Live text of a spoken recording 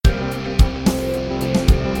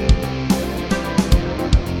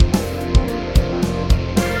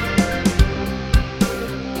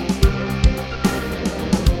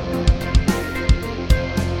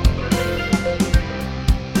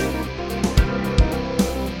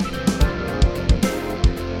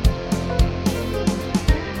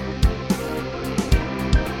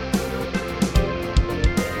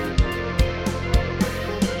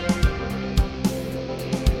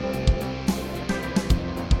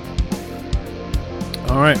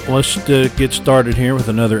All right, let's get started here with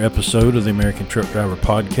another episode of the American Truck Driver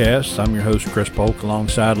Podcast. I'm your host, Chris Polk,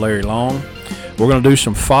 alongside Larry Long. We're going to do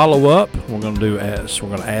some follow-up. We're going to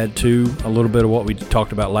add to a little bit of what we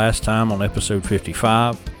talked about last time on episode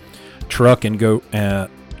 55, Truck and Grow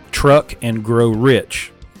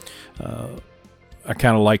Rich. I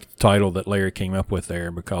kind of like the title that Larry came up with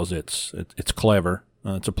there because it's clever.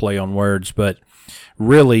 It's a play on words, but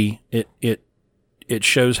really it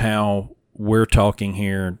shows how we're talking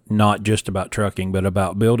here not just about trucking, but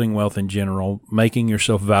about building wealth in general, making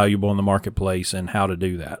yourself valuable in the marketplace, and how to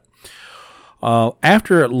do that.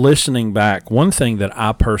 After listening back, one thing that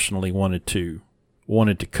I personally wanted to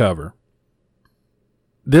cover,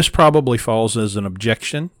 this probably falls as an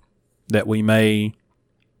objection that we may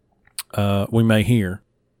hear,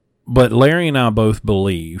 but Larry and I both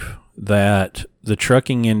believe that the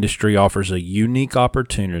trucking industry offers a unique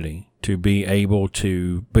opportunity to be able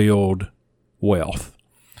to build wealth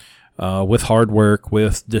with hard work,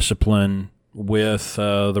 with discipline, with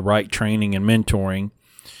the right training and mentoring.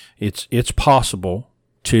 It's possible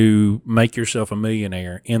to make yourself a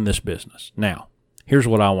millionaire in this business. Now, here's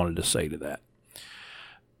what I wanted to say to that.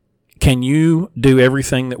 Can you do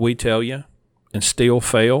everything that we tell you and still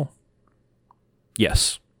fail?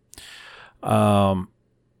 Yes. The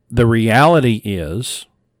reality is,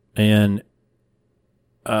 and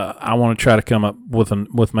I want to try to come up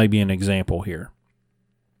with maybe an example here.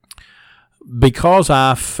 Because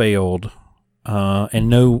I failed,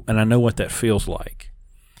 and I know what that feels like.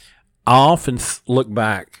 I often look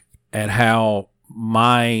back at how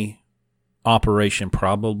my operation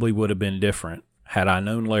probably would have been different had I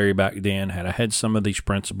known Larry back then, had I had some of these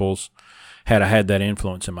principles, had I had that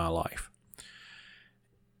influence in my life.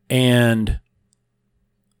 And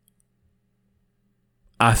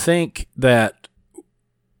I think that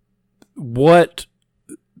what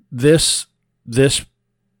this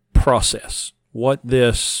process, what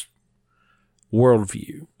this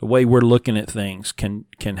worldview, the way we're looking at things can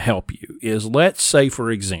help you is, let's say,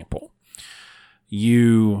 for example,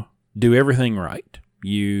 you do everything right.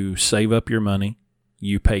 You save up your money.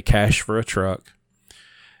 You pay cash for a truck.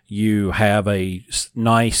 You have a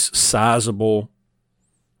nice, sizable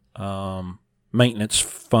maintenance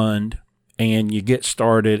fund, and you get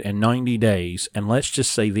started in 90 days, and let's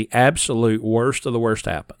just say the absolute worst of the worst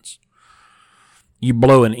happens. You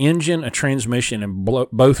blow an engine, a transmission, and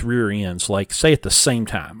both rear ends, like, say, at the same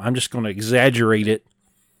time. I'm just going to exaggerate it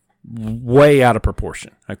way out of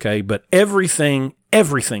proportion, okay? But everything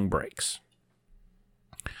breaks.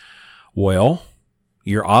 Well,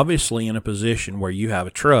 you're obviously in a position where you have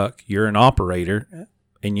a truck, you're an operator,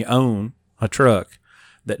 and you own a truck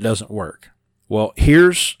that doesn't work. Well,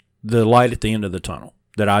 here's the light at the end of the tunnel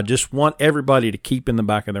that I just want everybody to keep in the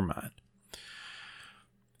back of their mind.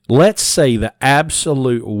 Let's say the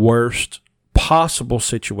absolute worst possible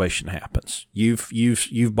situation happens. You've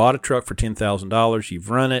bought a truck for $10,000,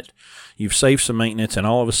 you've run it, you've saved some maintenance, and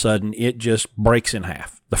all of a sudden it just breaks in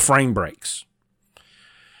half. The frame breaks.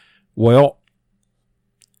 Well,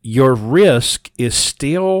 your risk is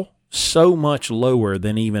still so much lower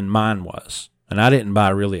than even mine was, and I didn't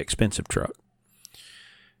buy a really expensive truck,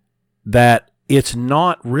 that it's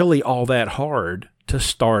not really all that hard to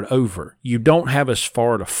start over. You don't have as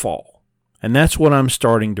far to fall. And that's what I'm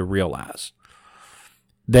starting to realize.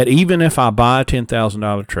 That even if I buy a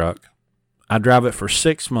 $10,000 truck, I drive it for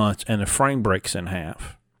 6 months and the frame breaks in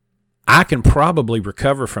half, I can probably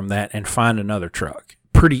recover from that and find another truck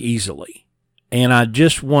pretty easily. And I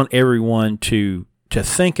just want everyone to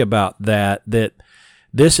think about that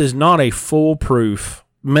this is not a foolproof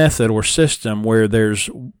method or system where there's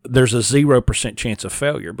a 0% chance of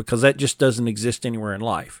failure, because that just doesn't exist anywhere in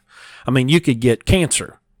life. I mean, you could get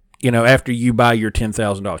cancer, after you buy your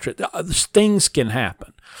 $10,000 truck. Things can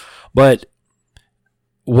happen. But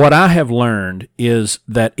what I have learned is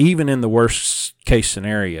that even in the worst case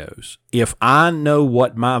scenarios, if I know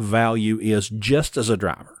what my value is just as a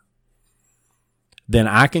driver, then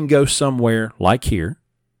I can go somewhere like here,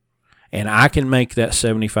 and I can make that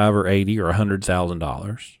 $75,000 or $80,000 or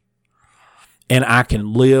 $100,000, and I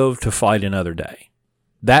can live to fight another day.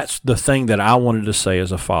 That's the thing that I wanted to say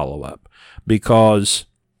as a follow-up, because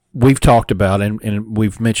we've talked about, and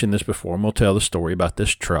we've mentioned this before, and we'll tell the story about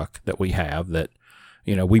this truck that we have that,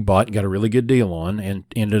 we bought and got a really good deal on and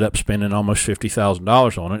ended up spending almost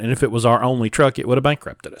 $50,000 on it. And if it was our only truck, it would have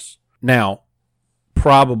bankrupted us. Now,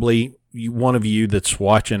 probably one of you that's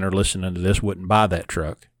watching or listening to this wouldn't buy that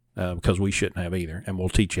truck. Because we shouldn't have either, and we'll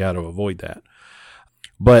teach you how to avoid that.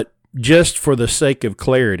 But just for the sake of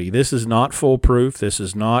clarity, this is not foolproof. This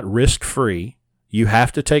is not risk-free. You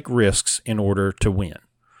have to take risks in order to win.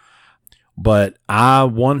 But I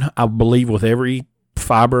believe with every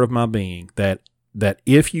fiber of my being that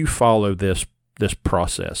if you follow this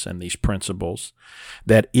process and these principles,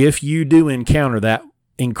 that if you do encounter that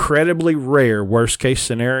incredibly rare worst case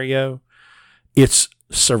scenario, it's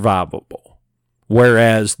survivable.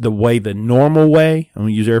 Whereas the normal way, I'm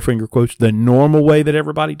going to use air finger quotes, the normal way that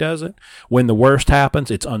everybody does it, when the worst happens,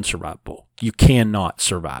 it's unsurvivable. You cannot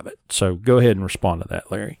survive it. So go ahead and respond to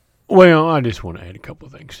that, Larry. Well, I just want to add a couple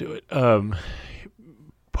of things to it.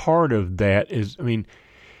 Part of that is, I mean,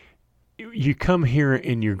 you come here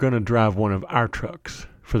and you're going to drive one of our trucks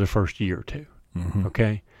for the first year or two,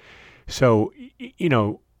 okay? So, you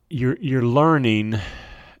know, you're learning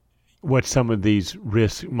what some of these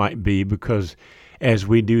risks might be, because as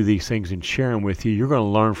we do these things and share them with you, you're going to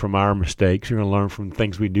learn from our mistakes. You're going to learn from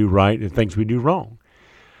things we do right and things we do wrong.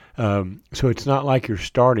 So it's not like you're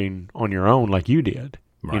starting on your own like you did.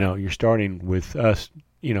 Right. You know, you're starting with us,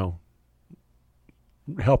 you know,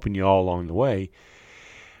 helping you all along the way.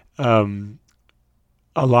 A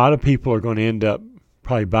lot of people are going to end up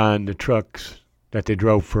probably buying the trucks that they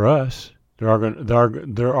drove for us. They're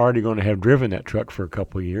already going to have driven that truck for a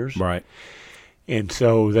couple of years. Right. And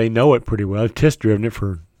so they know it pretty well. They've test driven it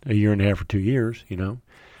for a year and a half or 2 years, you know.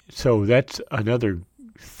 So that's another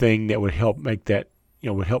thing that would help make that, you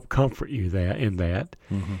know, would help comfort you in that.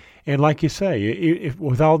 Mm-hmm. And like you say, if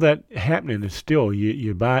with all that happening, it's still,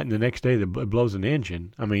 you buy it and the next day it blows an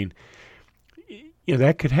engine. I mean, you know,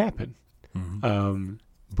 that could happen. Mm-hmm.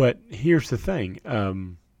 But here's the thing.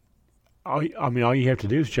 All you have to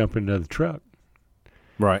do is jump into the truck.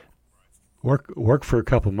 Right. Work for a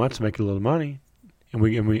couple of months, make a little money, and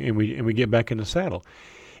we get back in the saddle.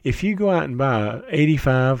 If you go out and buy a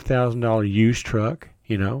 $85,000 used truck,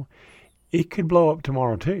 you know, it could blow up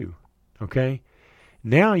tomorrow too. Okay.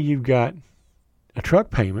 Now you've got a truck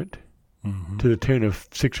payment to the tune of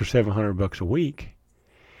 $600 or $700 a week,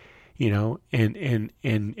 you know,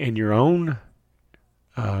 and your own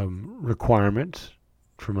requirements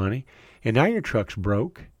for money, and now your truck's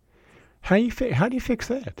broke. How do you fix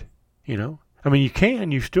that? You know, I mean,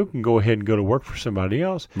 you still can go ahead and go to work for somebody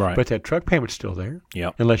else, right? But that truck payment's still there,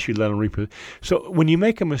 unless you let them repossess. So when you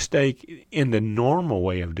make a mistake in the normal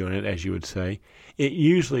way of doing it, as you would say, it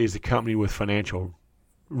usually is a company with financial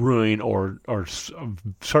ruin or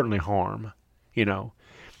certainly harm, you know,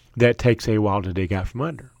 that takes a while to dig out from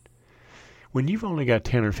under. When you've only got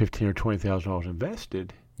 $10,000 or $15,000 or $20,000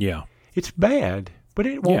 invested, it's bad, but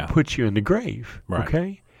it won't put you in the grave. Right.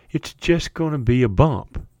 Okay, it's just going to be a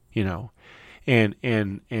bump, you know, and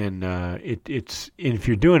if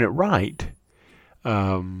you're doing it right,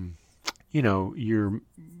 you know, your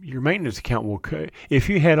maintenance account will. If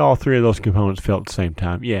you had all three of those components felt at the same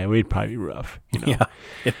time, it'd probably be rough. You know? Yeah,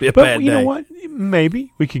 it'd be a bad day. You know what?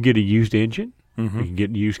 Maybe we could get a used engine. Mm-hmm. We could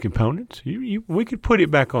get used components. We could put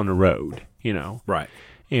it back on the road. You know, right,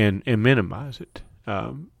 and minimize it.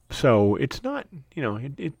 So it's not, you know,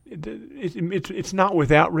 it's not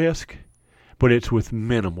without risk, but it's with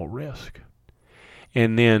minimal risk.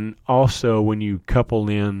 And then also when you couple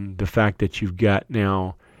in the fact that you've got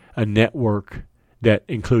now a network that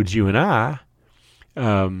includes you and I,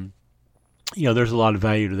 you know, there's a lot of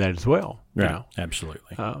value to that as well. Yeah, you know?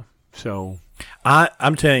 Absolutely. So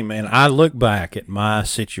I'm telling you, man, I look back at my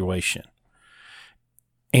situation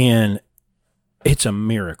and it's a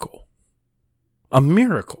miracle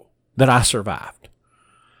that I survived.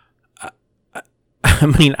 I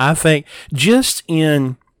mean, I think just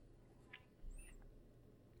we've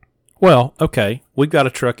got a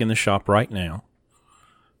truck in the shop right now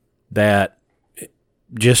that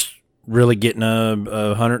just really getting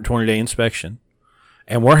a 120-day inspection,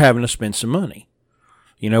 and we're having to spend some money.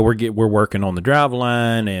 You know, we're working on the drive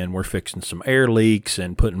line, and we're fixing some air leaks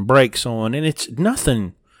and putting brakes on, and it's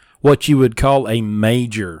nothing what you would call a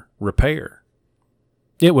major repair.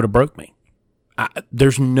 It would have broke me.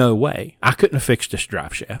 There's no way. I couldn't have fixed this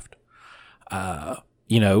drive shaft.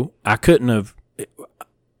 You know, I couldn't have,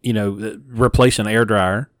 you know, replaced an air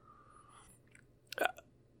dryer.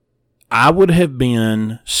 I would have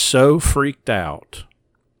been so freaked out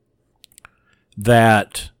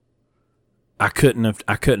that I couldn't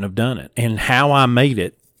have done it. And how I made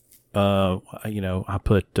it, you know, I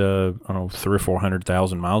put, I don't know, 300,000 or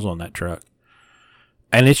 400,000 miles on that truck.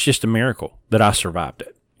 And it's just a miracle that I survived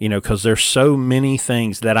it, you know, because there's so many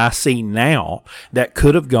things that I see now that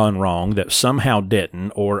could have gone wrong that somehow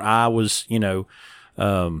didn't, or I was, you know,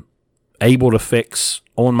 able to fix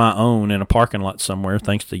on my own in a parking lot somewhere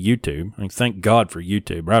thanks to YouTube. I mean, thank God for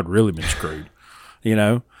YouTube, or I'd really been screwed, you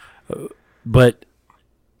know. But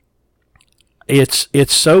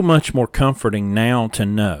it's so much more comforting now to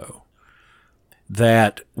know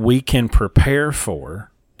that we can prepare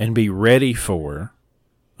for and be ready for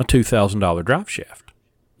a $2,000 drive shaft.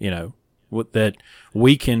 That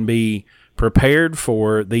we can be prepared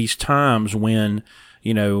for these times when,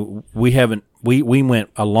 we went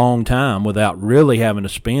a long time without really having to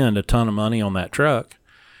spend a ton of money on that truck.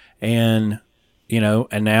 And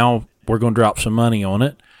now we're going to drop some money on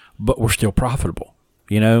it, but we're still profitable,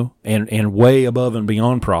 and way above and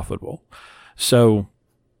beyond profitable. So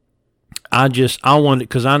I wanted,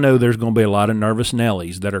 because I know there's going to be a lot of nervous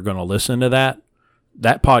Nellies that are going to listen to that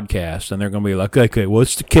podcast, and they're going to be like, okay,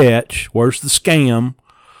 what's the catch? Where's the scam?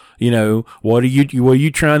 What are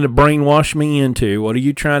you trying to brainwash me into? What are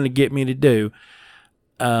you trying to get me to do?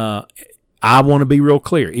 I want to be real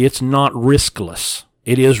clear. It's not riskless.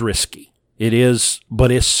 It is risky. It is,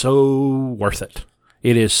 but it's so worth it.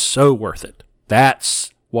 It is so worth it.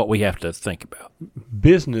 That's what we have to think about.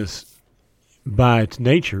 Business, by its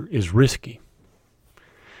nature, is risky.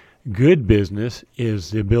 Good business is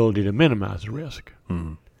the ability to minimize the risk.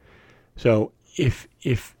 Mm-hmm. So if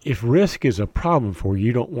risk is a problem for you,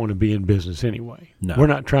 you don't want to be in business anyway. No. We're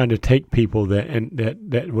not trying to take people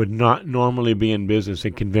that would not normally be in business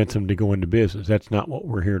and convince them to go into business. That's not what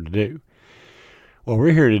we're here to do. What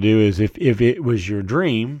we're here to do is if it was your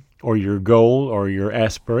dream or your goal or your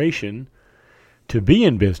aspiration to be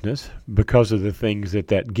in business because of the things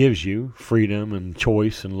that gives you, freedom and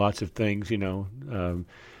choice and lots of things, able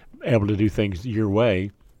to do things your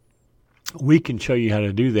way, we can show you how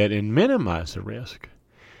to do that and minimize the risk.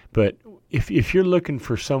 But if you're looking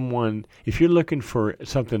for something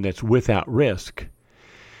that's without risk,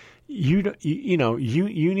 you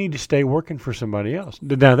need to stay working for somebody else.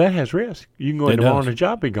 Now that has risk. You can go in tomorrow and the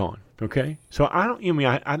job be gone. Okay, so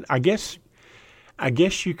I guess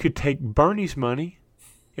you could take Bernie's money,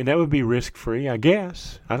 and that would be risk free. I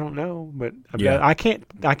guess I don't know, but Yeah. I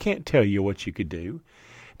can't tell you what you could do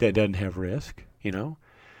that doesn't have risk.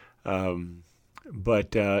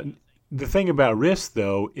 But the thing about risk,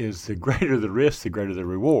 though, is the greater the risk, the greater the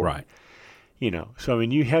reward. Right. So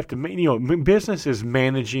you have to, business is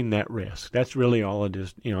managing that risk. That's really all it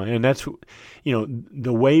is, and that's,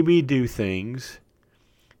 the way we do things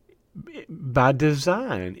by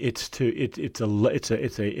design. It's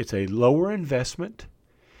a lower investment.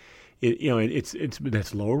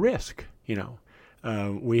 That's lower risk.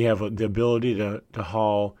 We have the ability to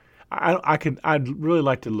haul. I'd really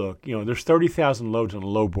like to look. There's 30,000 loads on a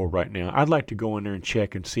load board right now. I'd like to go in there and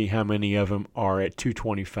check and see how many of them are at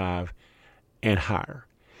 225 and higher.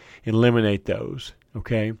 Eliminate those,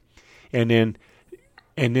 okay? And then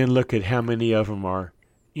look at how many of them are,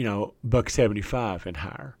 $1.75 and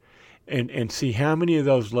higher. And see how many of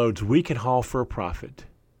those loads we can haul for a profit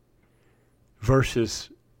versus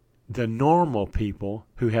the normal people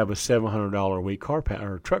who have a $700 a week or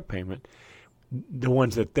truck payment, the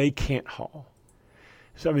ones that they can't haul.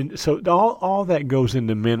 So all that goes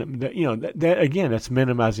into that again, that's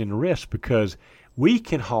minimizing the risk, because we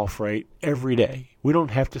can haul freight every day. We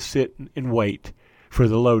don't have to sit and wait for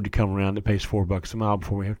the load to come around that pays $4 a mile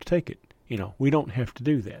before we have to take it. We don't have to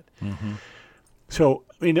do that. Mm-hmm. So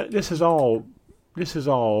this is all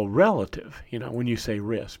relative. When you say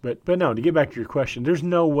risk, but no. To get back to your question, there's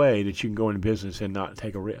no way that you can go into business and not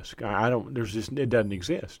take a risk. It doesn't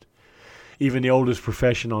exist. Even the oldest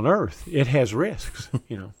profession on earth, it has risks.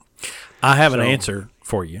 I have an answer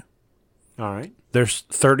for you. All right. There's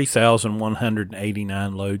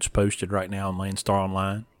 30,189 loads posted right now on Landstar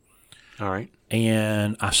Online. All right.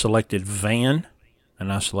 And I selected van,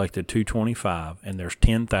 and I selected 225, and there's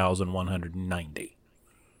 10,190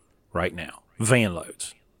 right now. Van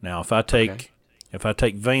loads. Now, if I take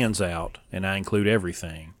vans out and I include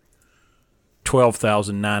everything,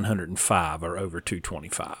 12,905 are over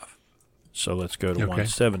 225. So let's go to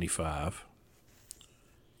 175.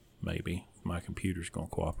 Maybe. My computer's going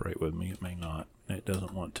to cooperate with me. It may not. It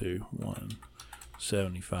doesn't want to.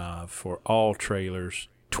 175 for all trailers.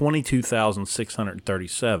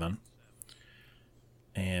 22,637.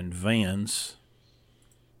 And vans,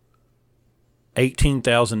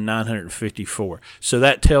 18,954. So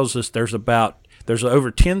that tells us there's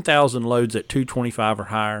over 10,000 loads at 225 or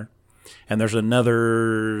higher, and there's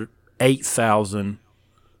another 8,000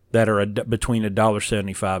 that are between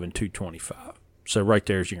 $1.75 and $2.25. So right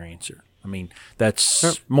there's your answer.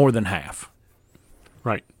 That's more than half.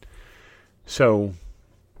 Right. So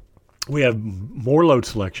we have more load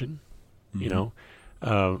selection.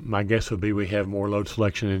 Mm-hmm. My guess would be we have more load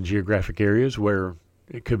selection in geographic areas where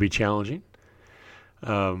it could be challenging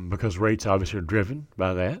because rates obviously are driven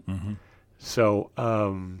by that. Mm-hmm. So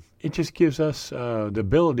it just gives us the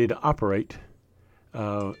ability to operate.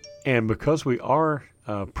 And because we are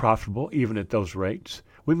profitable even at those rates.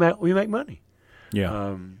 We make money.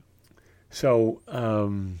 Yeah.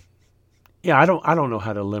 Yeah, I don't know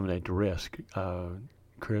how to eliminate the risk,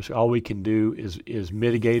 Chris. All we can do is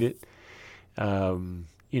mitigate it. I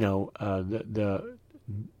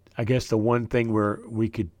guess the one thing we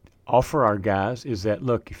could offer our guys is that,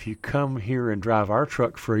 look, if you come here and drive our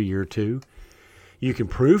truck for a year or two, you can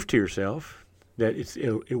prove to yourself that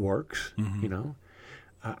it works. Mm-hmm.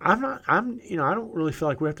 I don't really feel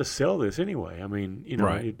like we have to sell this anyway. I mean,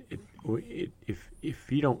 Right.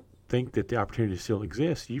 if you don't think that the opportunity still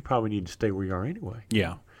exists, you probably need to stay where you are anyway.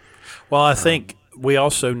 Yeah. Well, I think we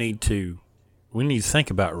also need to think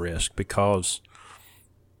about risk, because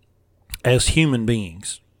as human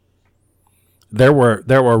beings, there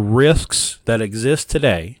were risks that exist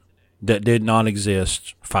today that did not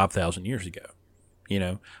exist 5,000 years ago.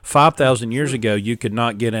 5,000 years ago, you could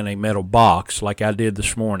not get in a metal box like I did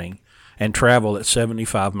this morning and travel at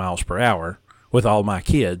 75 miles per hour with all my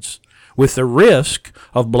kids, with the risk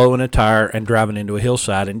of blowing a tire and driving into a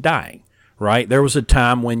hillside and dying, right? There was a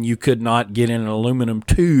time when you could not get in an aluminum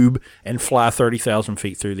tube and fly 30,000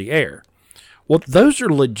 feet through the air. Well, those are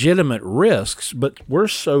legitimate risks, but we're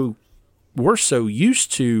so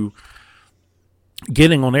used to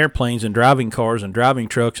getting on airplanes and driving cars and driving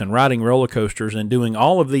trucks and riding roller coasters and doing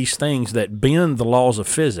all of these things that bend the laws of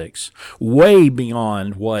physics way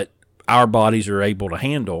beyond what our bodies are able to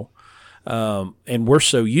handle. And we're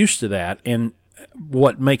so used to that. And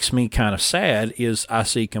what makes me kind of sad is I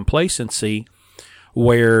see complacency,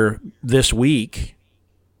 where this week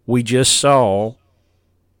we just saw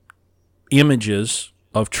images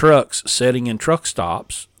of trucks sitting in truck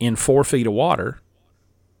stops in 4 feet of water,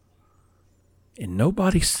 and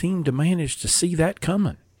nobody seemed to manage to see that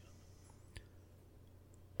coming.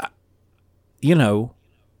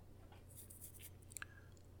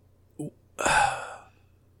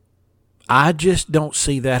 I just don't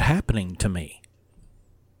see that happening to me.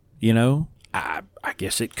 I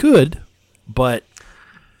guess it could, but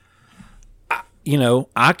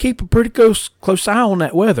I keep a pretty close eye on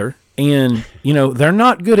that weather. And, they're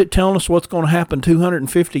not good at telling us what's going to happen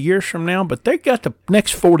 250 years from now, but they got the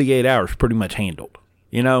next 48 hours pretty much handled.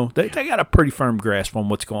 They got a pretty firm grasp on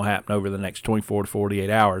what's going to happen over the next 24 to 48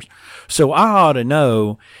 hours. So I ought to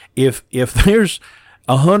know if there's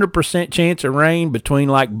 100% chance of rain between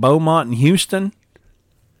like Beaumont and Houston,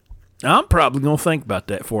 I'm probably going to think about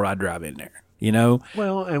that before I drive in there.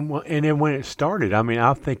 Well, and then when it started, I mean,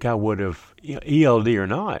 I think I would have, ELD or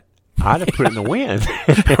not, I'd have put it in the wind.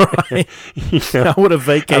 Right. I would have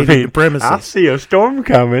vacated the premises. I see a storm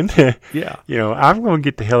coming. Yeah. I'm going to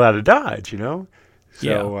get the hell out of Dodge, So,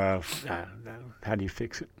 Yeah. How do you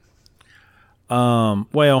fix it?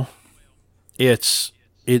 Well, it's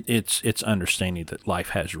understanding that life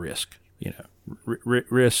has risk.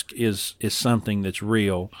 Risk is something that's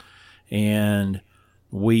real, and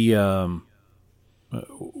we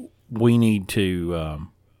need to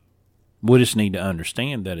we just need to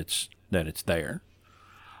understand that it's there.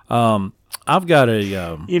 I've got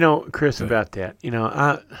a Chris, about that.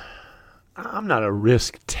 I'm not a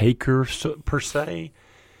risk taker per se,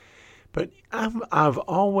 but I've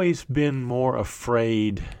always been more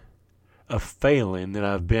afraid of failing than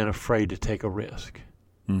I've been afraid to take a risk.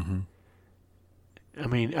 Mm-hmm. I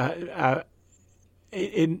mean,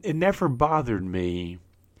 it never bothered me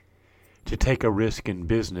to take a risk in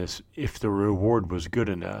business if the reward was good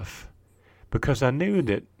enough, because I knew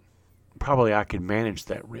that probably I could manage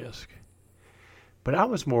that risk. But I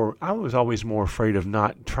was always more afraid of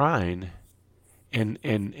not trying, and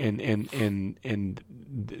the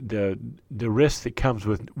risk that comes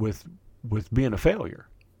with being a failure.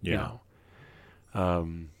 Yeah.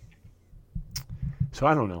 So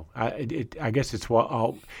I don't know. I guess it's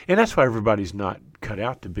and that's why everybody's not cut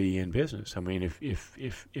out to be in business. I mean, if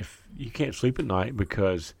you can't sleep at night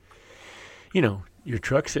because, your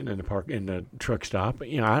truck's sitting in the truck stop,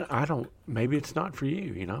 I don't. Maybe it's not for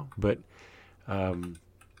you, but,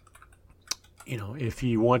 if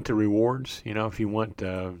you want the rewards, if you want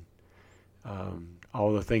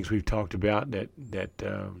all the things we've talked about that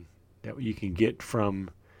you can get from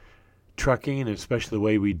trucking, and especially the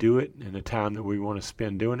way we do it and the time that we want to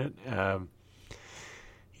spend doing it,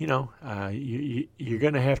 you're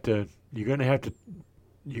going to have to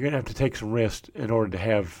take some risk in order to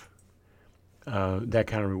have that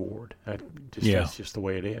kind of reward. That's just the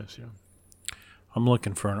way it is. I'm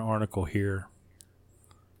looking for an article here.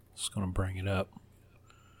 Just going to bring it up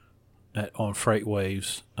on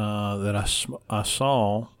FreightWaves that I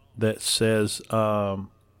saw that says, I've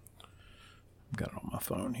got it on my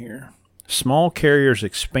phone here. Small carriers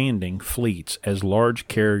expanding fleets as large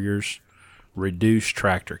carriers reduce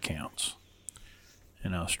tractor counts.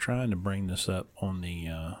 And I was trying to bring this up on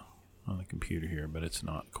the computer here, but it's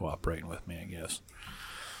not cooperating with me, I guess.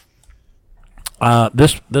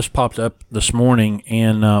 This popped up this morning,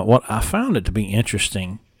 and what I found it to be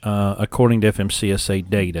interesting, according to FMCSA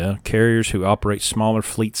data, carriers who operate smaller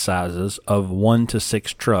fleet sizes of 1 to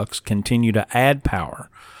 6 trucks continue to add power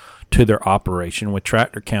to their operation, with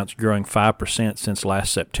tractor counts growing 5% since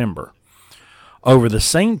last September. Over the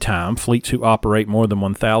same time, fleets who operate more than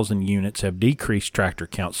 1,000 units have decreased tractor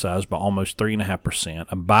count size by almost 3.5%.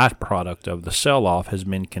 A byproduct of the sell-off has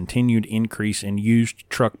been continued increase in used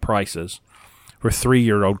truck prices for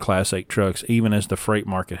 3-year-old Class 8 trucks, even as the freight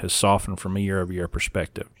market has softened from a year-over-year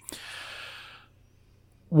perspective.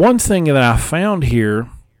 One thing that I found here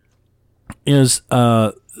is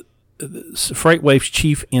FreightWave's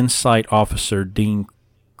Chief Insight Officer, Dean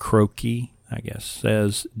Croakey, I guess,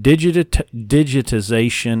 says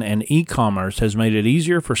digitization and e-commerce has made it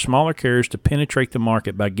easier for smaller carriers to penetrate the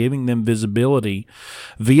market by giving them visibility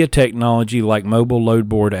via technology like mobile load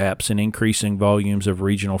board apps and increasing volumes of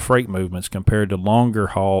regional freight movements compared to longer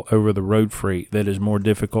haul over-the-road freight that is more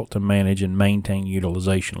difficult to manage and maintain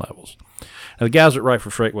utilization levels. Now, the guys that write for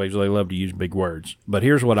FreightWaves, they love to use big words, but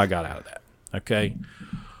here's what I got out of that, okay?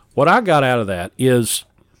 What I got out of that is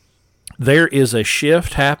there is a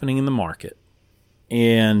shift happening in the market.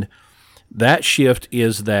 And that shift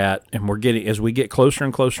is that, and we're getting, as we get closer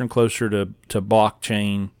and closer and closer to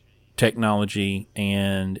blockchain technology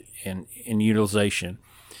and utilization,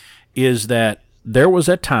 is that there was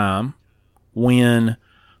a time when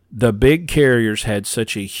the big carriers had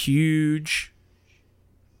such a huge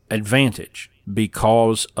advantage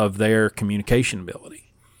because of their communication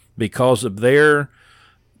ability, because of their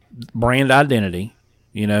brand identity.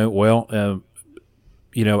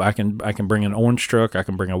 I can bring an orange truck, I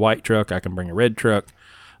can bring a white truck, I can bring a red truck.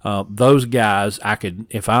 Those guys,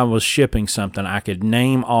 if I was shipping something, I could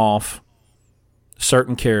name off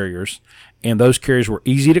certain carriers, and those carriers were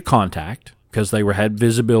easy to contact because they had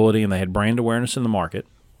visibility and they had brand awareness in the market.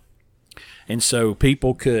 And so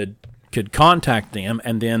people could contact them,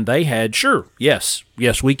 and then they had, yes,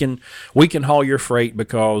 we can haul your freight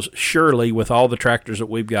because surely with all the tractors that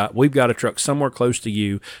we've got a truck somewhere close to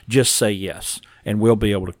you. Just say yes, and we'll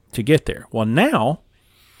be able to get there. Well, now,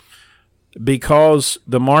 because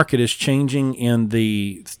the market is changing in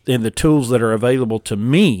the tools that are available to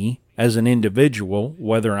me as an individual,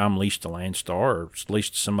 whether I'm leased to Landstar or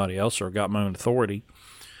leased to somebody else or got my own authority,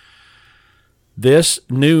 this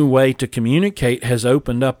new way to communicate has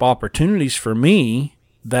opened up opportunities for me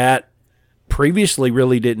that previously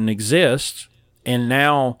really didn't exist. And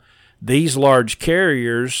now these large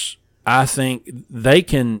carriers, I think they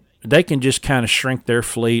can just kind of shrink their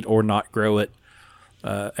fleet or not grow it.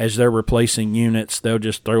 As they're replacing units, they'll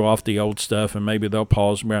just throw off the old stuff and maybe they'll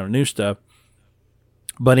pause around the new stuff.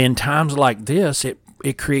 But in times like this,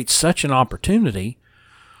 it creates such an opportunity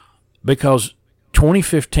because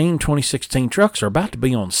 2015, 2016 trucks are about to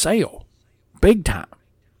be on sale big time.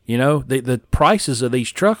 The prices of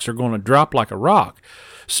these trucks are going to drop like a rock.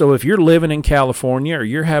 So if you're living in California or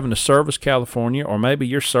you're having to service California, or maybe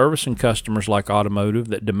you're servicing customers like automotive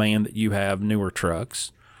that demand that you have newer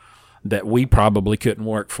trucks that we probably couldn't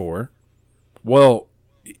work for, well,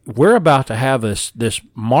 we're about to have this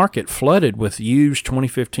market flooded with used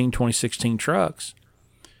 2015, 2016 trucks.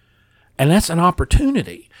 And that's an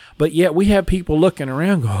opportunity. But yet we have people looking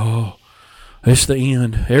around going, oh, it's the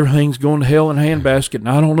end. Everything's going to hell in a handbasket, and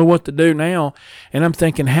I don't know what to do now. And I'm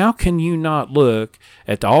thinking, how can you not look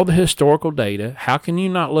at all the historical data? How can you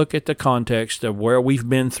not look at the context of where we've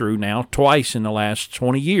been through now twice in the last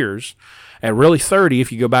 20 years, at really 30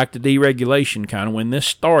 if you go back to deregulation, kind of when this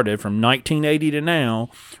started from 1980 to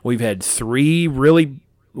now, we've had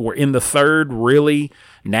we're in the third really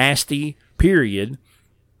nasty period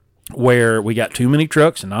where we got too many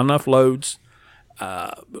trucks and not enough loads.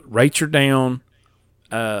 Rates are down.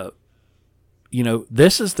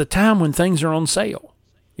 This is the time when things are on sale.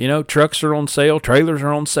 Trucks are on sale, trailers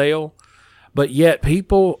are on sale, but yet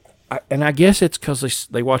people, and I guess it's because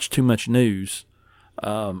they watch too much news,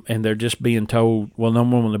 and they're just being told, well,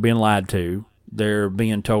 number one, they're being lied to. They're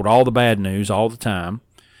being told all the bad news all the time.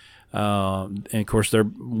 And of course, they're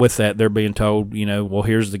being told, well,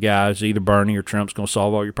 here's the guys, either Bernie or Trump's going to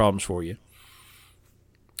solve all your problems for you.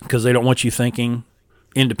 Because they don't want you thinking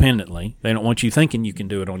independently. They don't want you thinking you can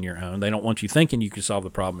do it on your own. They don't want you thinking you can solve the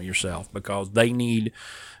problem yourself, because they need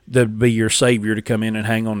to be your savior to come in and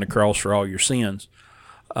hang on the cross for all your sins.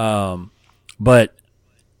 But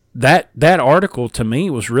that article to me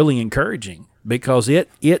was really encouraging, because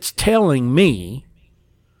it's telling me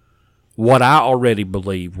what I already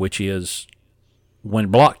believe, which is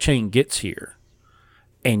when blockchain gets here,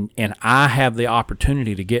 and I have the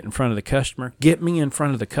opportunity to get in front of the customer, get me in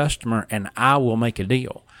front of the customer, and I will make a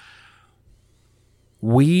deal.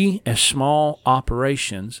 We, as small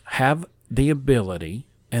operations, have the ability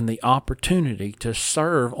and the opportunity to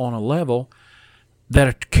serve on a level that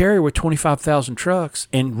a carrier with 25,000 trucks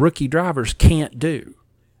and rookie drivers can't do.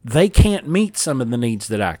 They can't meet some of the needs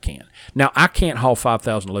that I can. Now, I can't haul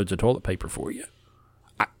 5,000 loads of toilet paper for you.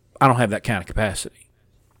 I don't have that kind of capacity.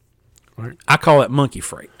 Right. I call that monkey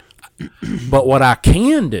freight. But what I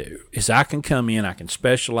can do is I can come in, I can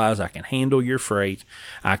specialize, I can handle your freight,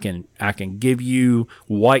 I can give you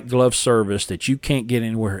white glove service that you can't get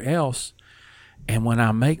anywhere else. And when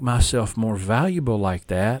I make myself more valuable like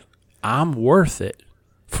that, I'm worth it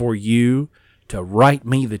for you to write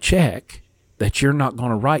me the check that you're not going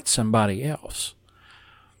to write somebody else.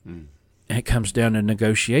 And it comes down to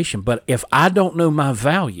negotiation. But if I don't know my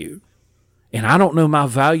value, and I don't know my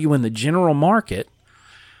value in the general market,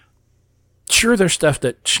 sure, there's stuff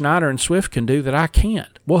that Schneider and Swift can do that I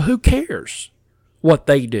can't. Well, who cares what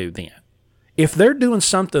they do then? If they're doing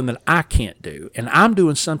something that I can't do and I'm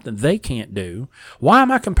doing something they can't do, why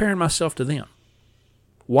am I comparing myself to them?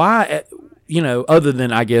 Why, other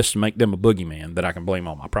than, I guess, to make them a boogeyman that I can blame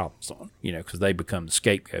all my problems on, because they become the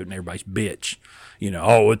scapegoat and everybody's bitch.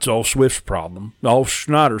 It's all Swift's problem, all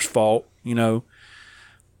Schneider's fault,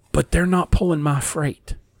 But they're not pulling my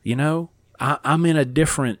freight, I'm in a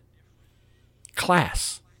different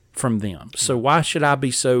class from them. So why should I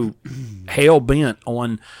be so hell-bent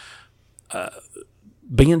on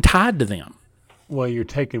being tied to them? Well, you're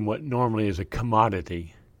taking what normally is a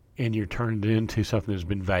commodity and you're turning it into something that's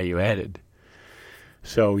been value added.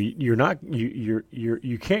 So you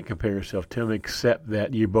can't compare yourself to them except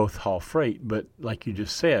that you both haul freight. But like you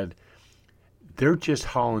just said, they're just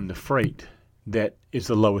hauling the freight that is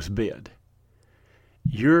the lowest bid.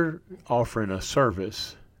 You're offering a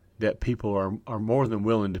service that people are more than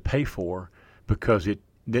willing to pay for because it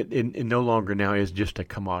no longer now is just a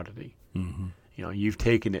commodity. Mm-hmm. You've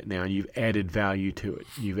taken it now and you've added value to it.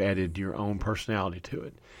 You've added your own personality to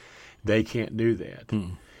it. They can't do that.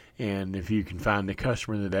 Mm. And if you can find the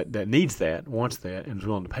customer that needs that, wants that, and is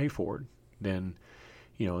willing to pay for it, then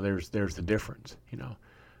there's the difference.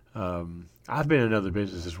 I've been in other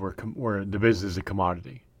businesses where the business is a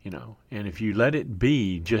commodity. And if you let it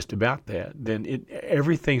be just about that, then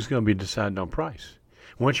everything's going to be decided on price.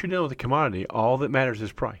 Once you're dealing with a commodity, all that matters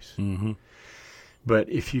is price. Mm-hmm. But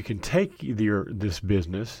if you can take this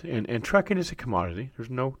business, and trucking is a commodity, there's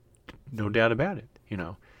no doubt about it,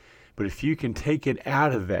 But if you can take it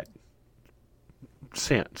out of that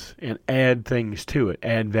sense and add things to it,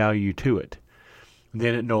 add value to it,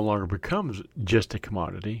 then it no longer becomes just a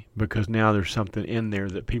commodity because now there's something in there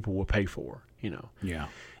that people will pay for, Yeah.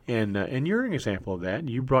 And you're an example of that.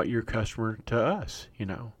 You brought your customer to us,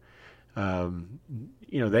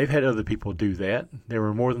 they've had other people do that. They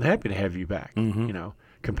were more than happy to have you back, Mm-hmm.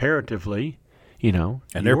 Comparatively, And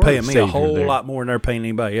they're paying me a whole lot more than they're paying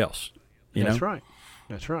anybody else. That's right.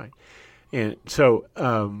 That's right. And so,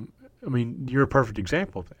 you're a perfect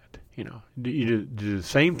example of that. You do the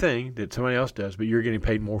same thing that somebody else does, but you're getting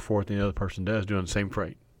paid more for it than the other person does doing the same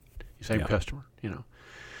freight, same customer,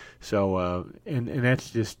 So, and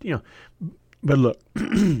that's just, but look,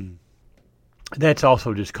 that's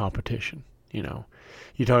also just competition, You're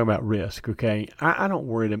talking about risk, okay? I don't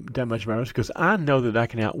worry that much about risk because I know that I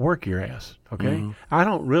can outwork your ass, okay? Mm-hmm. I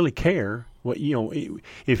don't really care what,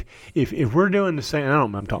 if we're doing the same,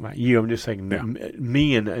 I'm talking about you, I'm just saying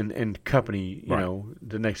me and company,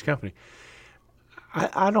 the next company.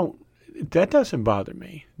 That doesn't bother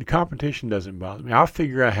me. The competition doesn't bother me. I'll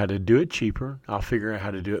figure out how to do it cheaper. I'll figure out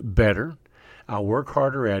how to do it better. I'll work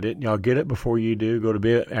harder at it. I'll get it before you do, go to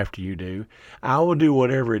bed after you do. I will do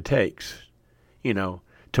whatever it takes,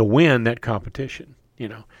 to win that competition,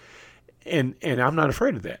 And I'm not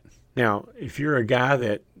afraid of that. Now, if you're a guy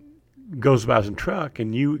that goes by some truck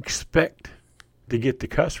and you expect to get the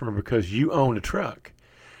customer because you own a truck,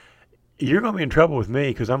 you're going to be in trouble with me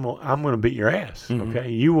because I'm going to beat your ass. Mm-hmm.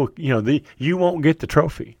 Okay, you will. You won't get the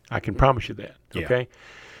trophy. I can promise you that. Okay, Yeah.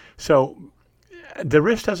 So the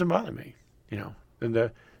risk doesn't bother me.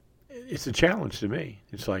 And it's a challenge to me.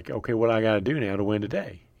 It's like, okay, what I got to do now to win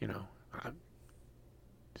today?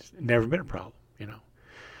 It's never been a problem.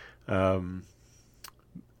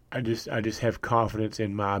 I just have confidence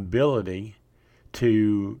in my ability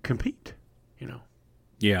to compete.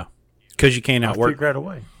 Yeah. Because you can't I'll outwork. figure out a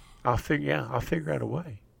way. I'll figure out a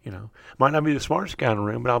way. Might not be the smartest guy in the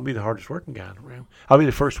room, but I'll be the hardest working guy in the room. I'll be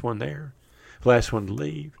the first one there, the last one to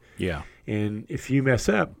leave. Yeah. And if you mess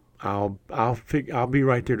up, I'll be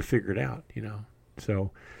right there to figure it out.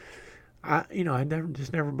 So,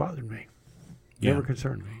 it never bothered me. Yeah. Never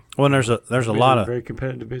concerned me. Well, there's a lot of very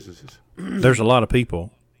competitive businesses. there's a lot of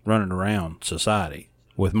people running around society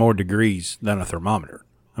with more degrees than a thermometer.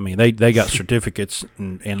 I mean, they got certificates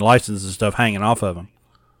and licenses and stuff hanging off of them,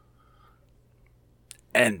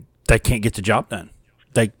 and they can't get the job done.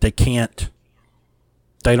 They can't.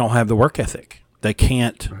 They don't have the work ethic. They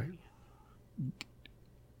can't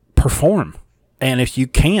perform. And if you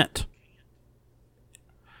can't,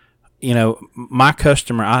 my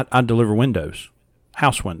customer, I deliver windows,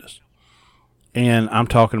 house windows. And I'm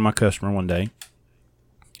talking to my customer one day,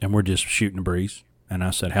 and we're just shooting the breeze. And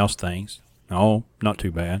I said, how's things? Oh, not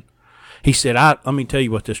too bad. He said, let me tell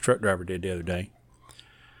you what this truck driver did the other day.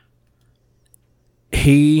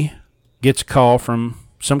 He gets a call from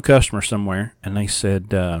some customer somewhere, and they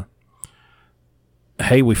said,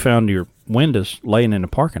 hey, we found your windows laying in the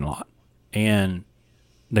parking lot. And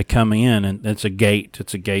they come in, and it's a gate.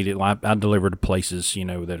 It's a gate. I deliver to places,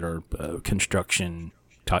 that are construction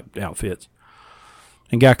type outfits.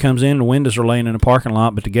 And guy comes in, the windows are laying in the parking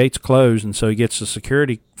lot, but the gate's closed, and so he gets the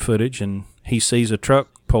security footage, and he sees a truck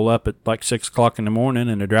pull up at like 6 o'clock in the morning,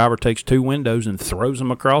 and the driver takes 2 windows and throws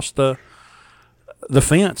them across the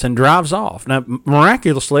fence and drives off. Now,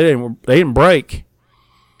 miraculously, they didn't break,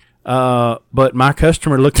 but my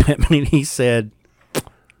customer looked at me and he said,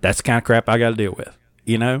 that's the kind of crap I got to deal with,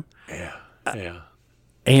 Yeah.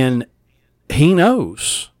 And he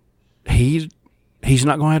knows he's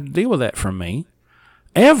not going to have to deal with that from me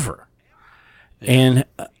ever. Yeah. And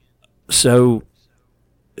so,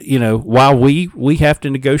 while we have to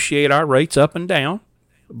negotiate our rates up and down,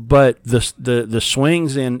 but the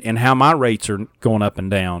swings in how my rates are going up and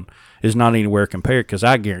down is not anywhere compared, because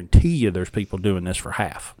I guarantee you there's people doing this for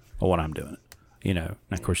half of what I'm doing. And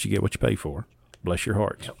of course you get what you pay for. Bless your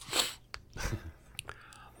hearts. Yep.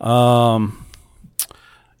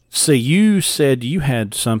 So you said you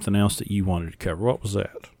had something else that you wanted to cover. What was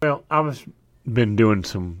that? Well, I've been doing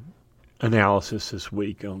some analysis this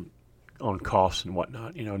week on costs and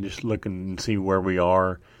whatnot. Just looking and see where we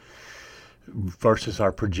are versus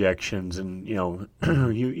our projections. And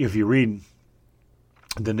if you read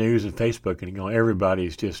the news and Facebook, and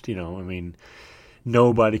everybody's just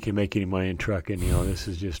nobody can make any money in trucking. This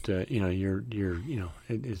is just it's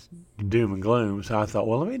doom and gloom. So I thought,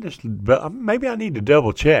 well, maybe I need to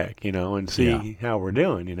double check, and see how we're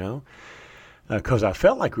doing, because I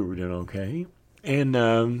felt like we were doing okay, and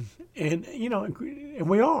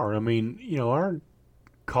we are. I mean, our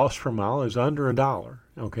cost per mile is under $1.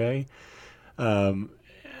 Okay, I'm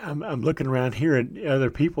looking around here at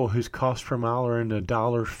other people whose cost per mile are in the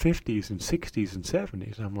 $1.50s and $60s and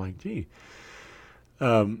 $70s. I'm like, gee.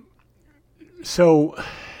 So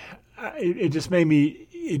it just made me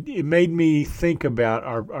it made me think about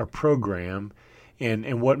our program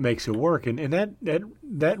and what makes it work, and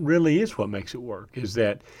that really is what makes it work, is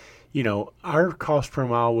that our cost per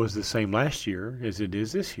mile was the same last year as it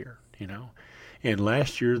is this year, and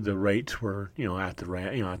last year the rates were at the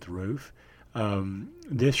roof.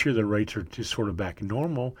 This year the rates are just sort of back to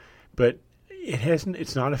normal, but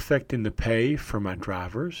it's not affecting the pay for my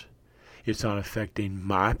drivers. It's not affecting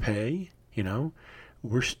my pay.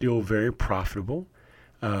 We're still very profitable.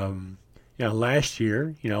 Last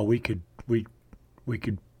year, we could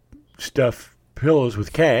stuff pillows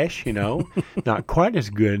with cash. Not quite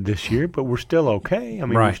as good this year, but we're still okay. I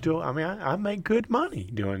mean, right. I make good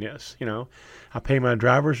money doing this. I pay my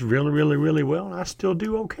drivers really, really, really well, and I still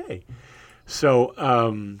do okay. So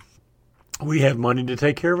we have money to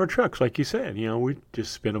take care of our trucks, like you said. We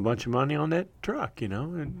just spent a bunch of money on that truck.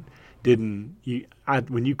 And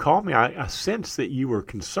when you called me, I sensed that you were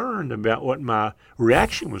concerned about what my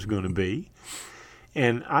reaction was going to be,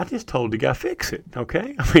 and I just told the guy, fix it,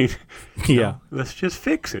 okay? I mean, let's just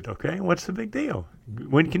fix it, okay? What's the big deal?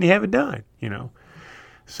 When can you have it done,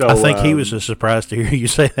 So I think he was as surprised to hear you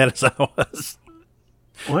say that as I was.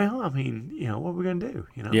 Well, I mean, what are we going to do,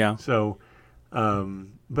 Yeah. So,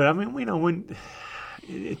 but I mean, when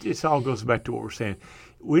it all goes back to what we're saying.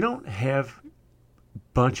 We don't have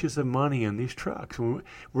bunches of money in these trucks.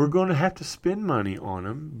 We're going to have to spend money on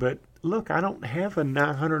them. But look, I don't have a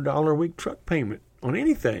 $900 a week truck payment on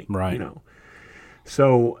anything. Right.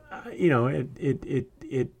 So at the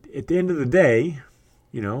end of the day,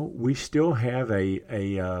 we still have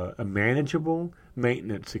a manageable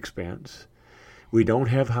maintenance expense. We don't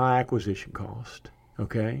have high acquisition cost.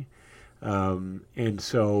 Okay. And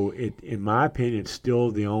so in my opinion, it's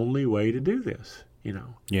still the only way to do this.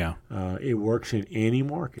 Yeah. It works in any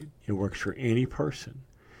market. It works for any person.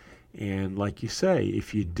 And like you say,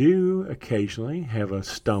 if you do occasionally have a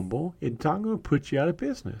stumble, it's not going to put you out of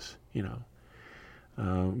business,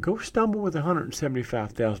 go stumble with a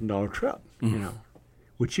 $175,000 truck, you know,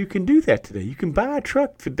 which you can do that today. You can buy a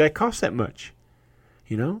truck that costs that much,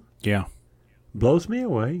 you know. Yeah. Blows me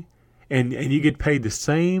away. And you get paid the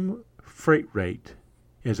same freight rate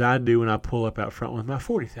as I do when I pull up out front with my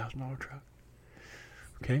 $40,000 truck.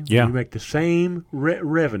 Okay? Yeah. You make the same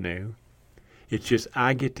revenue. It's just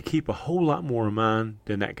I get to keep a whole lot more of mine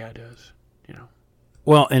than that guy does, you know.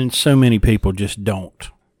 Well, and so many people just don't.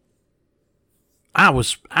 I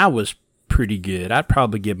was pretty good. I'd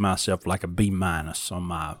probably give myself like a B- on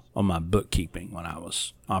my bookkeeping when I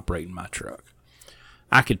was operating my truck.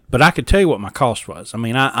 I could tell you what my cost was. I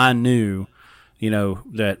mean, I knew, you know,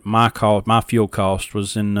 that my fuel cost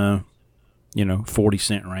was in the,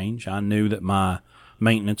 40-cent range. I knew that my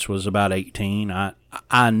maintenance was about 18.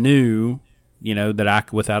 I knew, that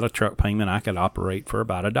without a truck payment I could operate for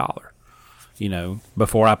about $1,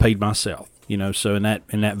 before I paid myself. So in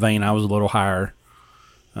that vein I was a little higher.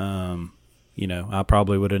 I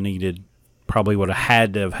probably would have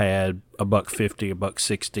had to have had $1.50,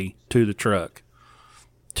 $1.60 to the truck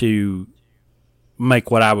to make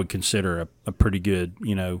what I would consider a pretty good,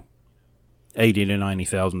 $80,000 to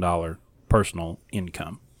 $90,000 personal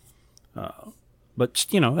income. But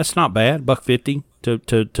that's not bad. $1.50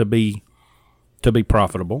 to be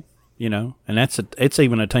profitable, and it's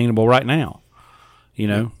even attainable right now.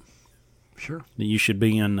 Sure. You should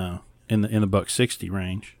be in the $1.60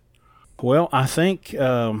 range. Well, I think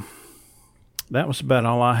that was about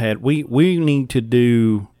all I had. We need to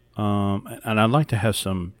do, and I'd like to have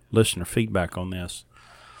some listener feedback on this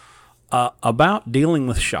about dealing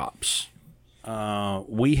with shops.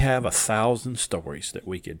 We have 1,000 stories that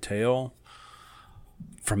we could tell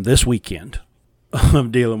from this weekend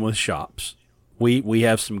of dealing with shops. We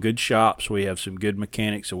have some good shops. We have some good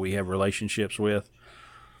mechanics that we have relationships with.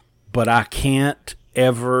 But I can't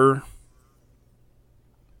ever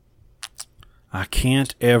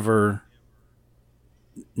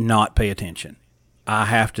not pay attention. I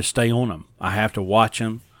have to stay on them. I have to watch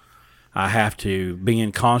them. I have to be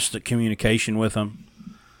in constant communication with them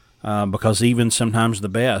because even sometimes the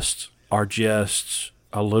best are just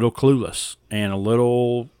a little clueless and a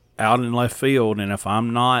little out in left field. And if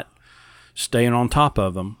I'm not staying on top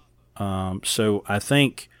of them, so I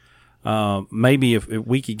think maybe if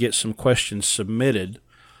we could get some questions submitted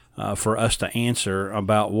for us to answer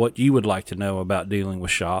about what you would like to know about dealing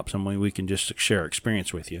with shops, and we can just share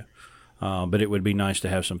experience with you. But it would be nice to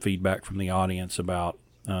have some feedback from the audience about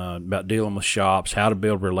dealing with shops, how to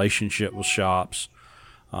build relationship with shops,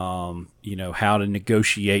 how to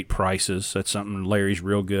negotiate prices. That's something Larry's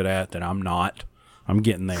real good at that I'm not. I'm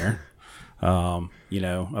getting there.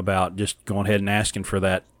 About just going ahead and asking for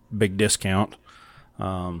that big discount.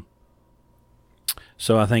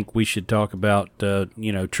 So I think we should talk about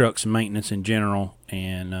trucks and maintenance in general,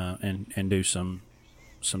 and do some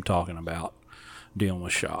talking about dealing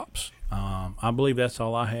with shops. I believe that's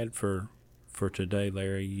all I had for today,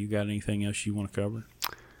 Larry. You got anything else you want to cover?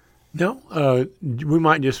 No. We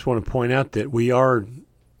might just want to point out that we are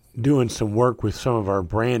doing some work with some of our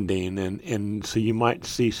branding, and so you might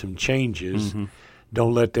see some changes. Mm-hmm.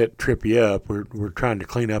 Don't let that trip you up. We're trying to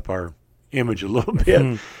clean up our image a little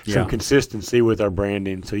bit, some consistency with our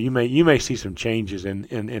branding. So you may see some changes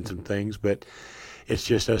in some things, but it's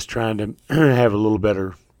just us trying to have a little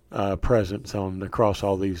better presence across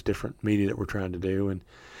all these different media that we're trying to do,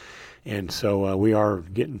 and so we are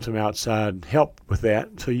getting some outside help with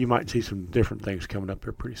that. So you might see some different things coming up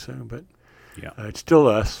here pretty soon, but it's still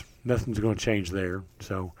us. Nothing's going to change there.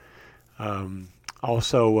 So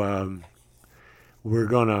also we're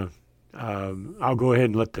gonna. I'll go ahead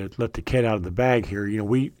and let the cat out of the bag here.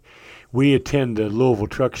 We attend the Louisville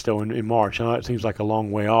Truck Show in March. I know it seems like a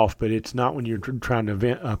long way off, but it's not when you're trying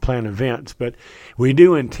to plan events. But we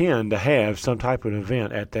do intend to have some type of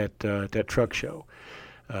event at that truck show,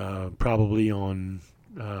 probably on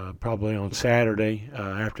Saturday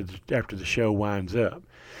after the show winds up.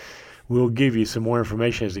 We'll give you some more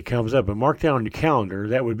information as it comes up, but mark down on your calendar.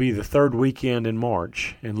 That would be the third weekend in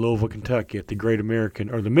March in Louisville, Kentucky, at the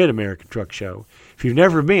the Mid-American Truck Show. If you've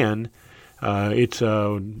never been, it's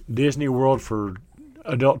Disney World for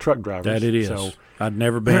adult truck drivers. That it is. So, I'd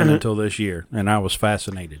never been until this year, and I was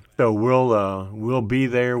fascinated. So we'll be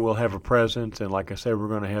there. We'll have a presence, and like I said, we're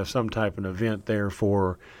going to have some type of event there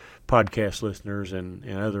for podcast listeners and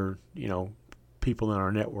other people in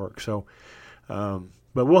our network. So.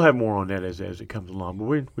 But we'll have more on that as it comes along. But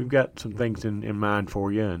we've got some things in mind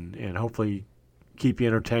for you, and hopefully keep you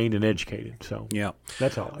entertained and educated. So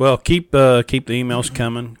that's all. Well, keep the emails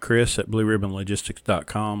coming. Chris at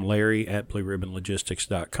BlueRibbonLogistics.com. Larry at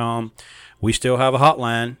BlueRibbonLogistics.com. We still have a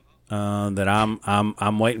hotline. that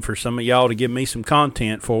I'm waiting for some of y'all to give me some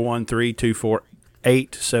content. 413-248-7825,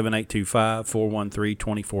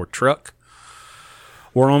 413-24-TRUCK.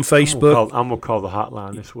 We're on Facebook. I'm gonna call the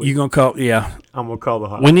hotline this week. You gonna call? Yeah, I'm gonna call the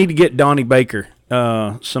hotline. we need to get Donnie Baker,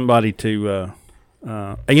 somebody to.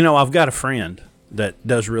 I've got a friend that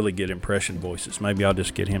does really good impression voices. Maybe I'll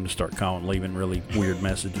just get him to start calling, leaving really weird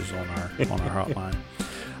messages on our hotline.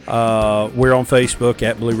 We're on Facebook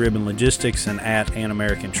at Blue Ribbon Logistics and at An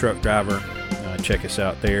American Truck Driver. Check us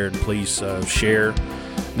out there, and please share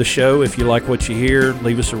the show if you like what you hear.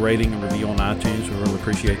 Leave us a rating and review on iTunes. We really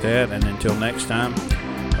appreciate that. And until next time,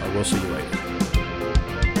 we'll see you later.